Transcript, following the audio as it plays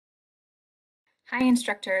Hi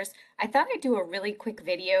instructors. I thought I'd do a really quick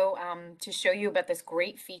video to show you about this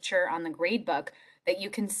great feature on the gradebook that you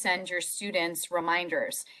can send your students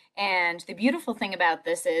reminders. And the beautiful thing about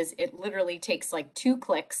this is it literally takes like 2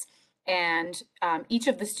 clicks, and each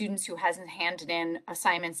of the students who hasn't handed in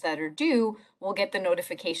assignments that are due will get the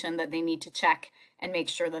notification that they need to check and make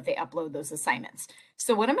sure that they upload those assignments.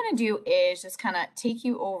 So what I'm going to do is just kind of take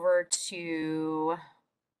you over to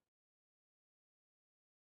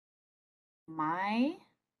my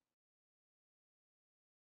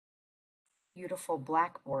beautiful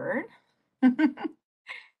Blackboard. Just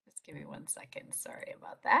give me 1 second. Sorry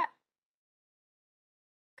about that.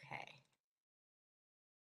 Okay.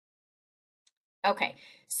 Okay.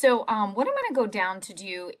 So what I'm going to go down to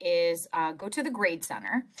do is go to the Grade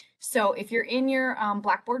Center. So if you're in your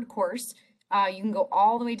Blackboard course, you can go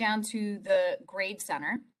all the way down to the Grade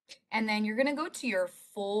Center, and then you're going to go to your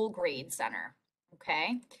Full Grade Center.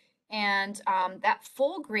 Okay. And that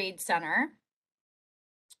Full Grade Center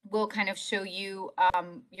will kind of show you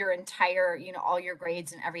your entire, all your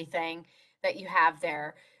grades and everything that you have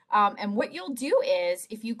there. And what you'll do is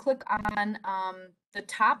if you click on the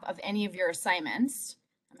top of any of your assignments,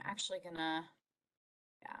 I'm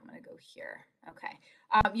gonna go here. Okay.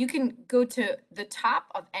 You can go to the top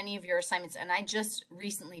of any of your assignments, and I just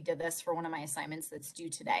recently did this for one of my assignments that's due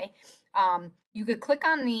today. You could click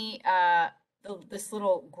on this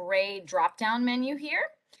little gray drop-down menu here,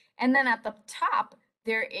 and then at the top,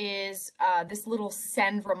 there is this little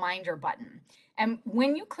send reminder button. And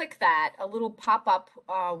when you click that, a little pop-up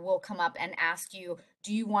will come up and ask you,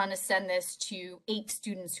 do you want to send this to 8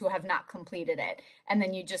 students who have not completed it? And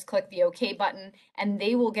then you just click the OK button, and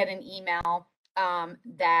they will get an email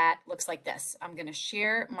that looks like this. I'm going to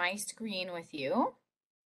share my screen with you,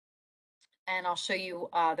 and I'll show you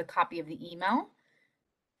the copy of the email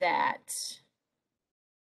that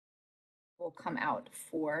will come out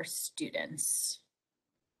for students.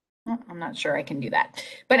 I'm not sure I can do that.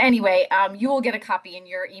 But anyway, you will get a copy in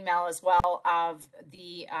your email as well of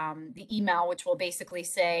the email, which will basically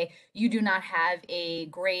say, you do not have a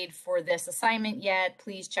grade for this assignment yet.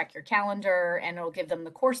 Please check your calendar, and it'll give them the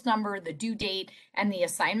course number, the due date, and the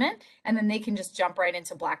assignment. And then they can just jump right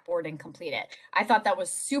into Blackboard and complete it. I thought that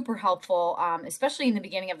was super helpful, especially in the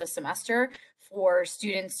beginning of the semester, for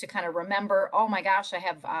students to kind of remember, oh my gosh, I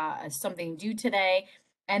have something due today.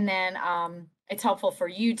 And then it's helpful for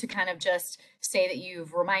you to kind of just say that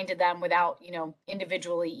you've reminded them without,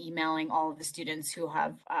 individually emailing all of the students who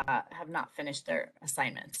have not finished their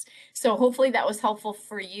assignments. So hopefully that was helpful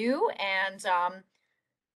for you, and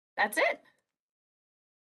that's it.